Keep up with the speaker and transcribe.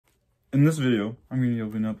In this video, I'm going to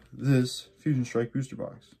open up this Fusion Strike booster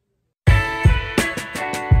box.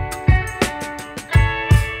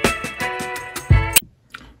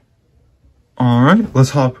 Alright, let's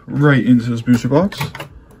hop right into this booster box.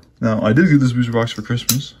 Now, I did get this booster box for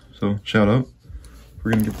Christmas, so shout out.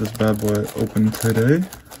 We're going to get this bad boy open today.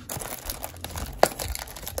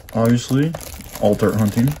 Obviously, alt-art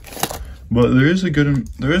hunting. But there is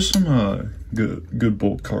some good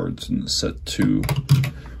bulk cards in the set to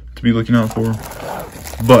be looking out for.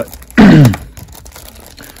 But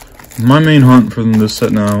my main hunt from this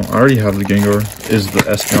set now, I already have the Gengar, is the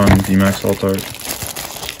Espeon VMAX alt-art.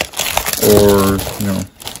 Or, you know,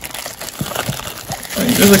 I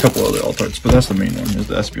mean, there's a couple other alt-arts, but that's the main one, is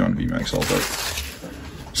the Espeon VMAX alt-art.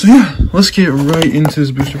 So yeah, let's get right into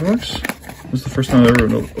this booster box. This is the first time I've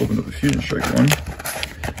ever opened up a Fusion Strike one.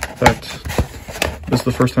 In fact, this is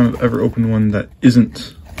the first time I've ever opened one that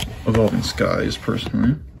isn't Evolving Skies,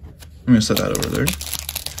 personally. I'm going to set that over there.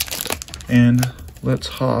 And let's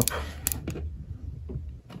hop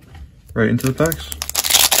right into the packs.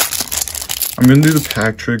 I'm going to do the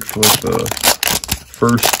pack trick for like the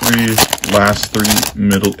first three, last three,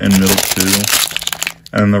 middle two.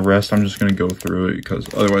 And the rest I'm just going to go through it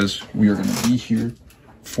because otherwise we are going to be here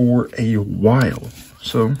for a while.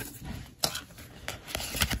 So,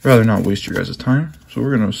 rather not waste your guys' time. So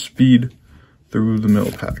we're going to speed through the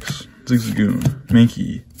middle packs. Zigzagoon,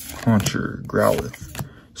 Mankey, Hauncher, Growlithe,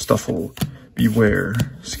 Stuffle, Beware,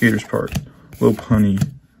 Skater's Park, Lopunny,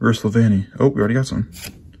 Verslavani. Oh, we already got some.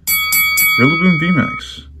 Rillaboom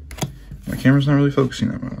VMAX. My camera's not really focusing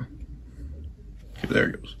that well. Okay, there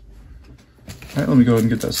it goes. Alright, let me go ahead and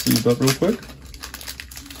get that sleeved up real quick.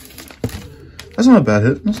 That's not a bad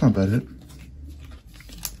hit. That's not a bad hit.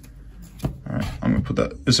 Alright, I'm going to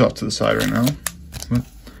put this off to the side right now.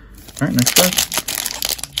 Alright, next pack.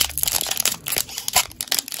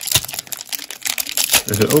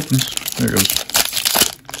 If it opens, there it goes.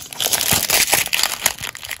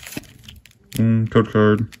 Code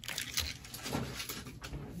card.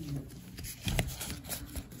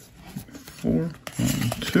 4, 1,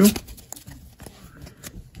 2.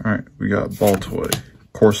 Alright, we got Baltoy,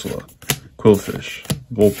 Corsola, Quillfish,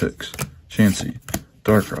 Vulpix, Chansey,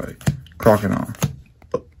 Darkrai, Croconaw,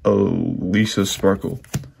 Lisa Sparkle,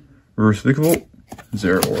 Reverse Vikavolt,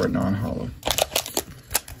 Zeraora non-hollow.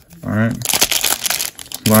 Alright.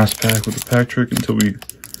 Last pack with the pack trick until we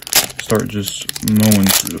start just mowing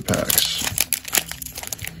through the packs.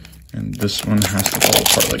 And this one has to fall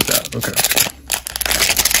apart like that. Okay.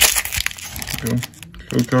 Go.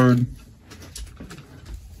 Code card.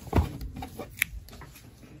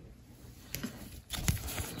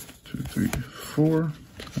 2, 3, 4.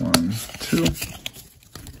 1, 2.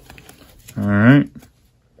 Alright.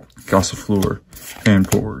 Gossifleur,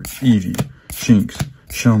 Fanpor, Eevee, Shinx,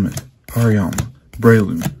 Shelmet, Hariyama,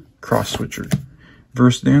 Breloom, Cross Switcher,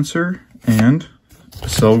 Verse Dancer, and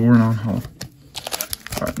Selgor non-hollow.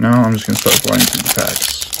 Alright, now I'm just going to start flying through the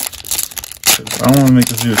packs. I don't want to make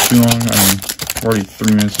this video too long. I mean, I'm already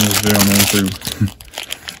 3 minutes into this video. I'm going through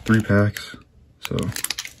 3 packs. So,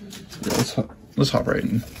 yeah, let's hop right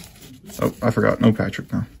in. Oh, I forgot. No pack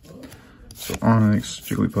trick now. So, Onyx,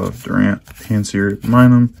 Jigglypuff, Durant, Pansear,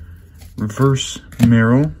 Minun, Reverse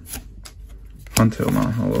Meryl, Huntail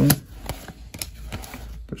non-hollow.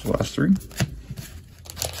 There's the last 3.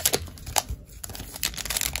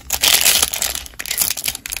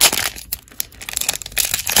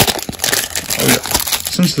 Oh yeah,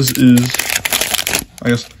 since this is, I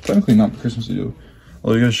guess, technically not the Christmas video,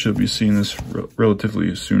 although you guys should be seeing this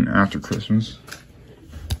relatively soon after Christmas.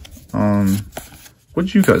 What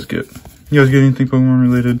did you guys get? You guys get anything Pokemon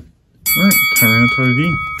related? Alright, Tyranitar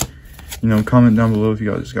V. You know, comment down below if you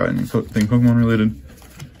guys got anything Pokemon related.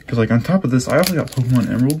 Because, like, on top of this, I also got Pokemon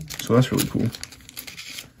Emerald, so that's really cool.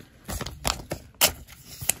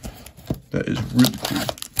 That is really cool.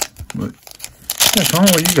 But, yeah,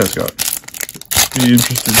 comment what you guys got. Be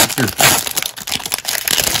interested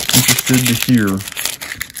to hear.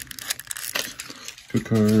 Good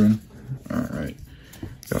card. Alright.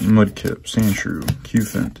 Got Mudkip, Sandshrew,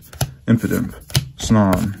 Qfint, Impidimp,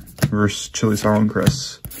 Snom, Reverse Chili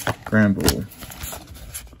Crest, Granbull.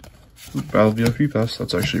 Battle VIP Pass,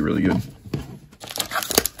 that's actually really good.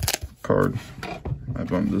 Card. I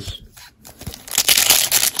bummed this.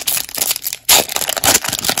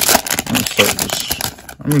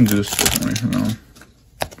 I'm gonna do this differently for now.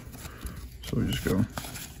 So we just go.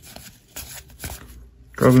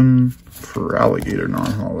 Grubbin for Alligator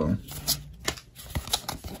non-hollow.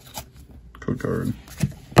 Code card.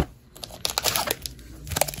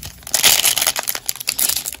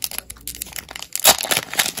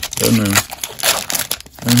 Oh no.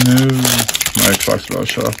 Oh no. Xbox about to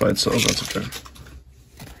shut off by itself. That's okay.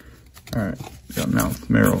 Alright. We got Mouth,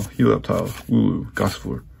 Meryl, Helioptile, Wooloo,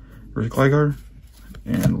 Gossifleur, Risk Gligar,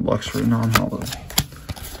 and Lux for non-hollow.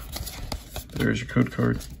 There's your code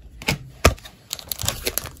card.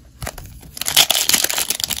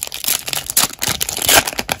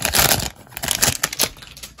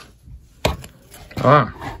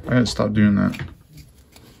 Ah, I gotta stop doing that.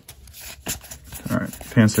 Alright,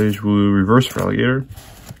 Pansage, Wooloo, Reverse for Alligator,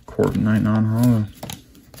 Corviknight non-hollow.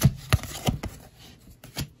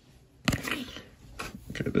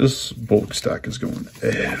 Okay, this bulk stack is going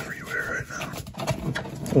everywhere right now.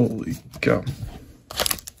 Holy cow.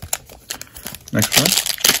 Next one.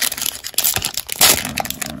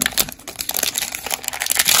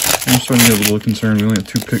 I'm starting to get a little concerned. We only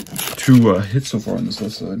have two hits so far on this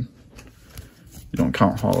left side. You don't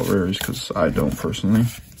count hollow rares because I don't personally.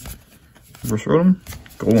 Reverse Rotom,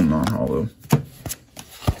 Golem non-hollow.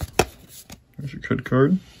 There's your code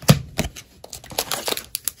card.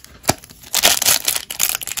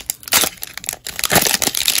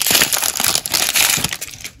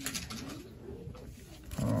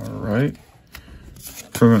 Alright.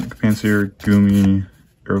 Prevent Pansir, Goomy,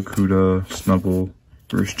 Aerocuda, Snubble,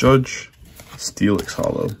 Reverse Judge, Steelix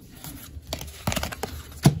hollow.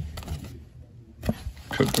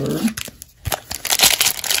 Code card.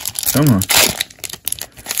 Come on.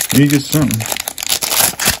 You get something.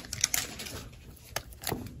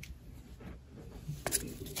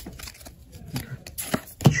 Okay.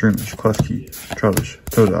 Shroomish, Klefki, Trubbish,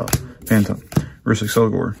 Totodile, Phantom, Reverse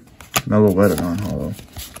Excelgor, Meloetta non-hollow.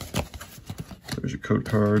 There's your code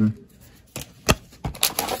card.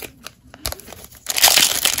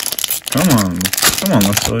 Come on,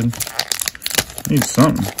 left side. Need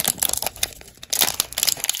something.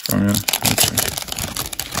 From ya. Okay.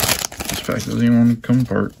 This pack doesn't even want to come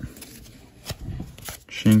apart.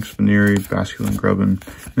 Shinx, Venery, Basculin, Grubbin,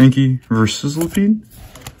 Mankey, Reverse Sizzlipede,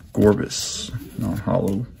 Gorbis,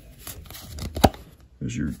 non-hollow.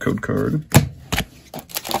 There's your code card.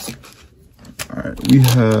 Alright, we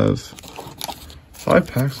have 5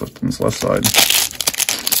 packs left on this left side.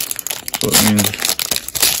 So that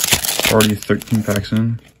means already 13 packs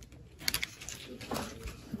in.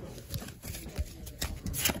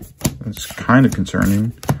 That's kind of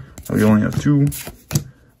concerning. We only have 2.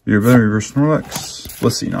 Be a better Reverse Snorlax,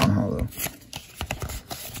 Blissey non-hollow.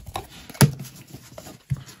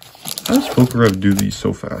 How does PokeRev do these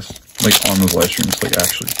so fast? Like on those live streams, like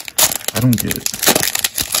actually. I don't get it.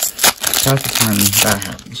 Half the time that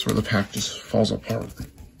happens, where the pack just falls apart.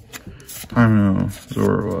 Timino,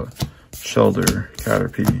 Zorua, Shelder,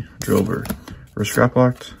 Caterpie, Drillbur, or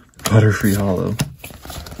Scraplocked, Butterfree hollow.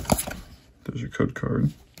 There's your code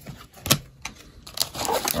card.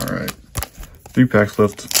 Alright. 3 packs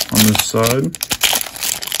left on this side.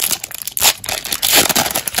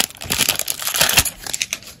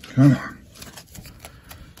 Come on.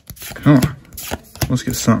 Come on. Let's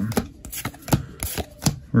get something.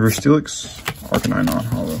 Reverse Steelix, Arcanine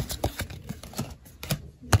non-hollow.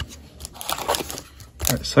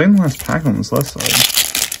 Alright, second last pack on this left side.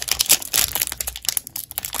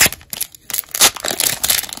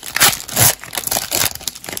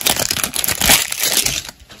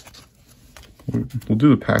 We'll do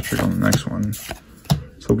the Patrick on the next one.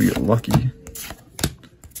 So we get lucky.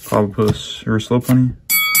 Clobbopus, Reverse Lopunny,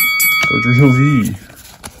 Dodrio V.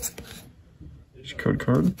 Here's your code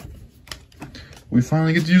card. We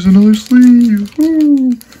finally get to use another sleeve.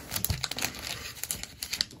 Woo!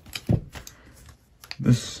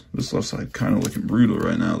 This left side kind of looking brutal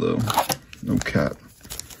right now, though. No cap.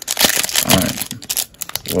 All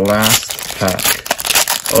right, last pack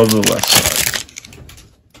of the left side.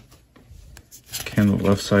 Can the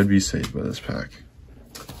left side be saved by this pack?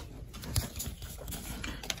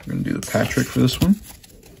 We're gonna do the Patrick for this one.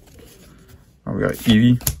 All right, we got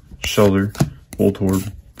Eevee, Shelder,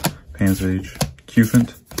 Voltorb, Pansage,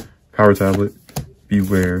 Cufant, Power Tablet,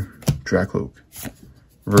 Beware, Dracloak,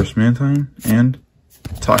 Reverse Mantine, and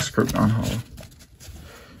Toxicroak non-hollow.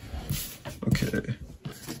 Okay,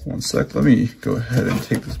 one sec. Let me go ahead and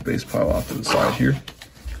take this base pile off to the side here.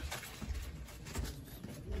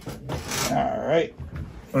 All right,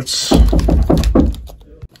 let's. All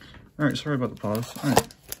right, sorry about the pause. All right,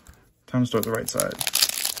 time to start the right side.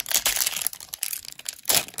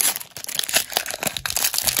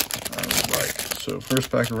 So first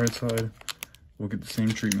pack of right side, we'll get the same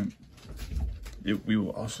treatment. We will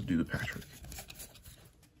also do the Patrick.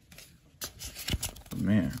 But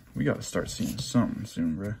man, we gotta start seeing something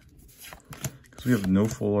soon, bruh. Because we have no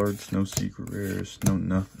full arts, no secret rares, no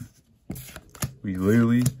nothing. We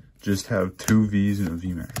literally just have 2 Vs and a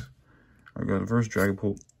VMAX. I've got a Reverse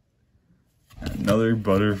Dragapult, Another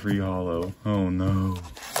Butterfree holo. Oh no.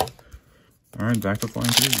 Alright, back to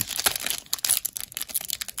flying threes.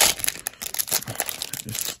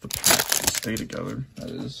 If the packs will stay together, that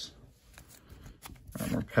is.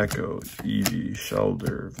 Morpeko, Eevee,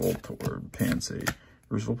 Shelder, Voltorb, Pansy.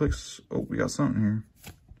 Reverse Vulpix. Oh, we got something here.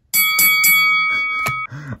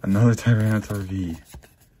 Another Tyranitar V.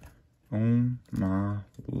 Oh my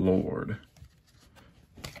lord.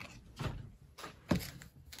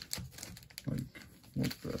 Like,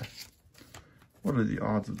 what are the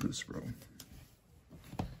odds of this, bro?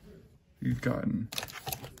 You've gotten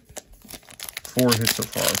 4 hits so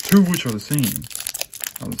far, 2 of which are the same.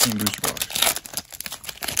 On the same booster box.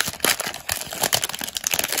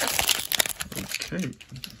 Okay.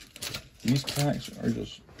 These packs are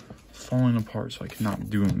just falling apart, so I cannot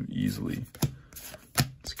do them easily.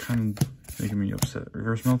 It's kind of making me upset.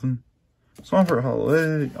 Reverse Melton. Swampert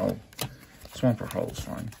Holo. Hey. Oh, Swampert Holo is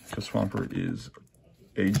fine, because Swampert is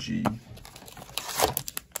AG.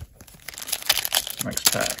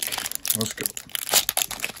 Next pack. Let's go.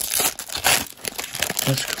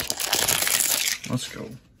 Let's go. Let's go.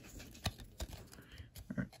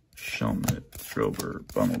 Alright. Shelmet, Drillbur,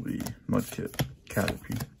 Bumblebee, Mudkip,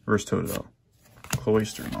 Caterpie, Reverse Totodile,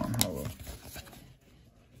 Cloyster non-holo.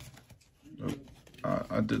 Oh,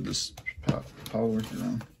 I did this power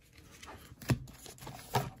wrong.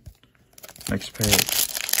 Next page.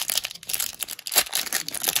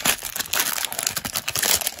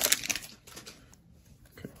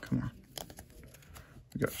 Okay, come on.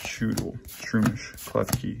 We got Choodle, Shroomish,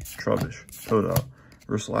 Klefki, Trubbish, Totodile,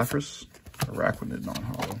 Reverse Lapras, Araquanid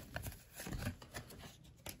non-holo.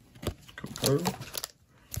 Code.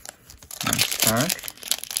 Next pack.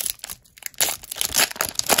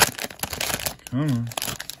 Come on.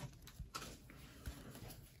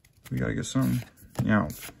 We gotta get something.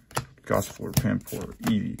 Meowth, Gossifleur, Panpour,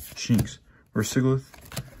 Eevee, Shinx, Versiglith,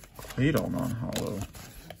 Claydol non-holo.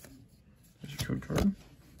 There's your code card.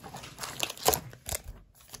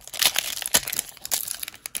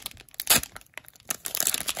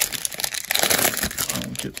 I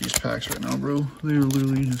don't get these packs right now, bro. They are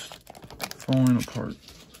literally just falling apart.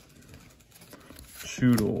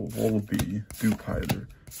 Choodle, Volbeat, Dewpider,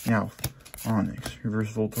 Meowth, Onix,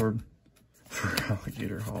 Reverse Voltorb for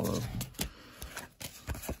Alligator Holo.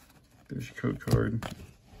 There's your code card.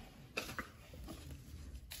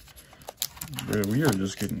 Bro, we are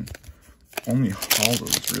just getting only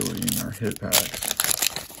holos really in our hit packs.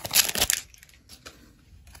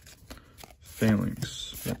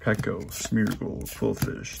 Phalanx, Morpeko, Smeargle,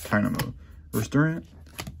 Quillfish, Tynamo, Reverse Durant,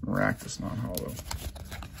 Maractus non-holo.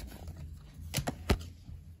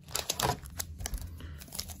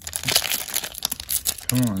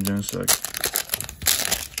 Come on, Genesect.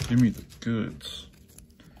 Give me the goods.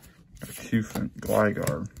 Cufant,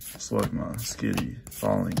 Gligar, Slugma, Skitty,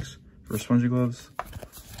 Phalanx, Reverse Spongy Gloves,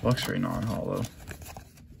 Luxray non-holo.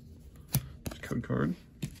 Code card.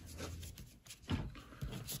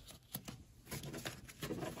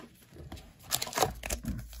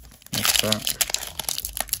 Next pack.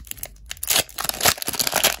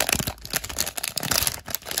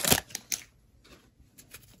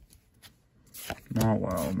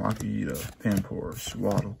 Mawile, Makuhita, Panpour,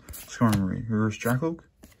 Swaddle, Skarmory, Reverse Jackalope,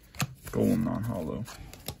 Golem non-holo.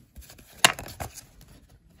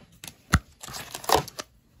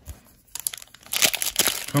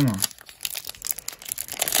 Come on.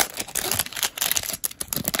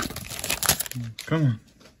 Come on.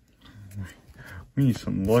 We need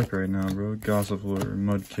some luck right now, bro. Gossifleur,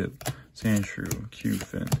 Mudkip, Sandshrew,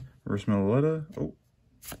 Cufant, Reverse Meloetta. Oh.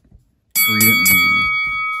 Greedent V.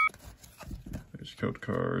 There's code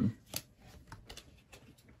card.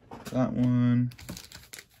 That one.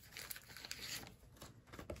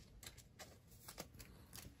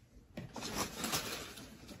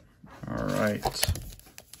 Alright.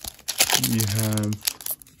 We have...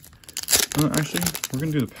 actually, we're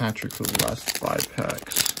going to do the Patrick for the last 5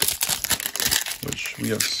 packs. Which we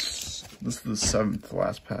have... This is the 7th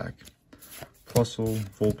last pack. Plusle,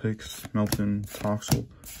 Vulpix, Melton, Toxel,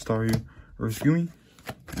 Staryu, Ursgumi,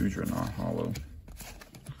 Udra non-holo.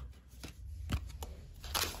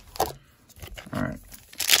 Alright.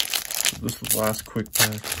 So this is the last quick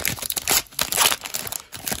pack.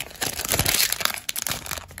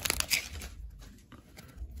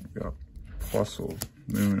 We got Plusle,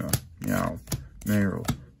 Munna, Meowth, Marill,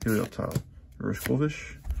 Helioptile, Reverse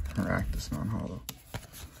Quillfish, Maractus non-holo.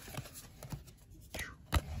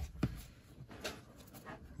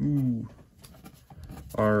 Ooh.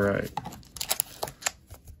 Alright.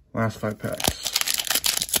 Last 5 packs.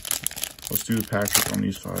 Let's do the Patrick on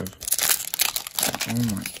these 5. Oh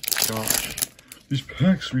my gosh. These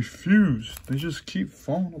packs refuse. They just keep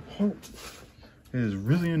falling apart. It is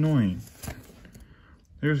really annoying.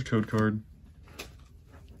 Here's a code card.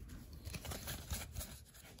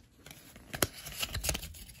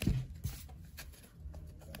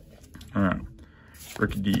 Alright.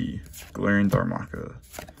 Ricky D, Galarian Darmaka,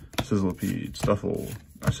 Sizzlipede, Stuffle.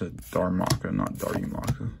 I said Darmaka, not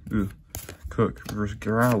Darumaka. Ugh. Cook, Reverse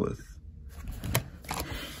Growlithe.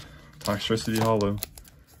 Toxtricity Hollow.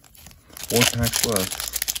 4 packs left.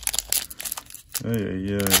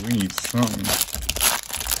 Yeah, we need something.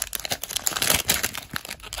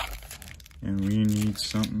 And we need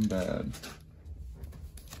something bad.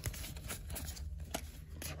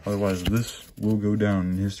 Otherwise, this will go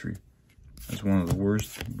down in history as one of the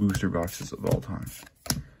worst booster boxes of all time.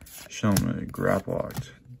 Shelmet,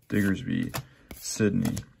 Graplocked, Diggersby,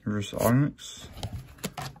 Sydney, Reverse Onyx,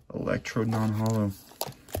 Electrode non-hollow.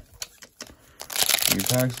 3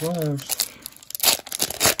 packs left.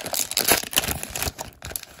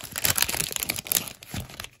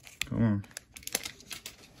 Come on.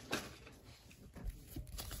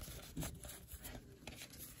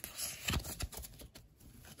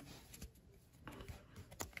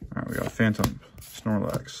 Alright, we got Phantom,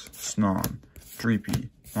 Snorlax, Snom, Dreepy,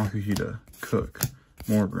 Makuhita, Cook,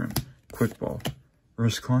 Morgrem, Quickball,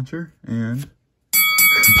 Risclauncher, and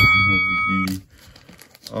V.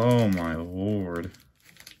 Oh my lord.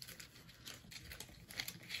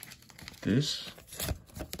 This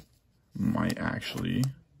might actually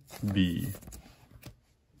be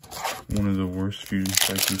one of the worst Fusion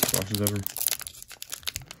Strike booster boxes ever.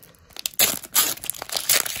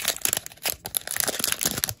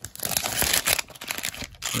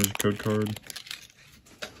 There's a code card.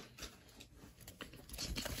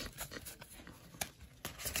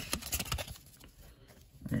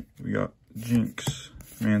 Alright, we got Jinx,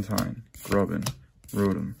 Mantine, Grubbin,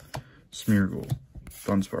 Rotom, Smeargle,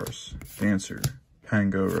 Dunsparce, Dancer,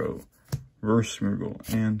 Pangoro, Reverse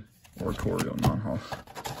Smeargle, and Oricorio non-hollow.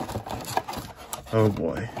 Oh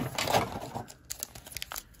boy.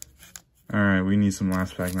 Alright, we need some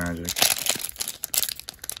last pack magic.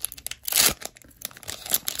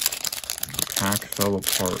 The pack fell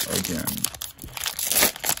apart again.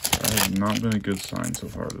 That has not been a good sign so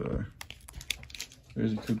far today.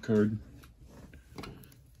 There's a code card.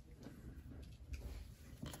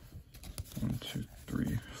 1, 2,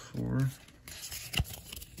 3, 4.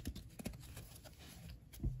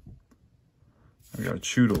 We got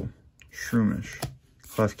Choodle, Shroomish,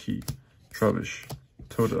 Klefki, Trubbish,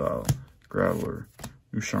 Totodile, Graveler,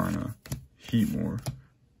 Usharna, Heatmore,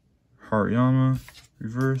 Hariyama,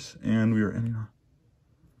 Reverse, and we are ending on.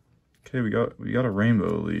 Okay, we got a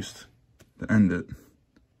rainbow at least to end it.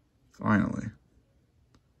 Finally.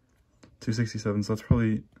 267, so that's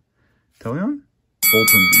probably Teleon?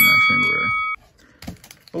 Bolton VMAX Rainbow Rare.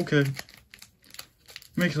 Okay.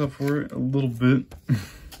 Makes up for it a little bit.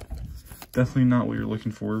 Definitely not what you're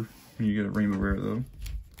looking for when you get a Rainbow Rare though.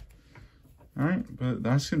 Alright, but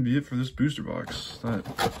that's going to be it for this booster box. That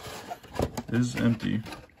is empty.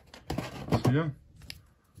 So yeah.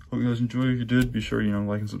 Hope you guys enjoyed. If you did, be sure,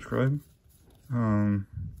 like and subscribe.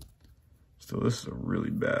 Still, this is a really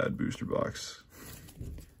bad booster box.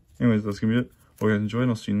 Anyways, that's going to be it. Hope you guys enjoyed,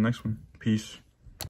 and I'll see you in the next one. Peace.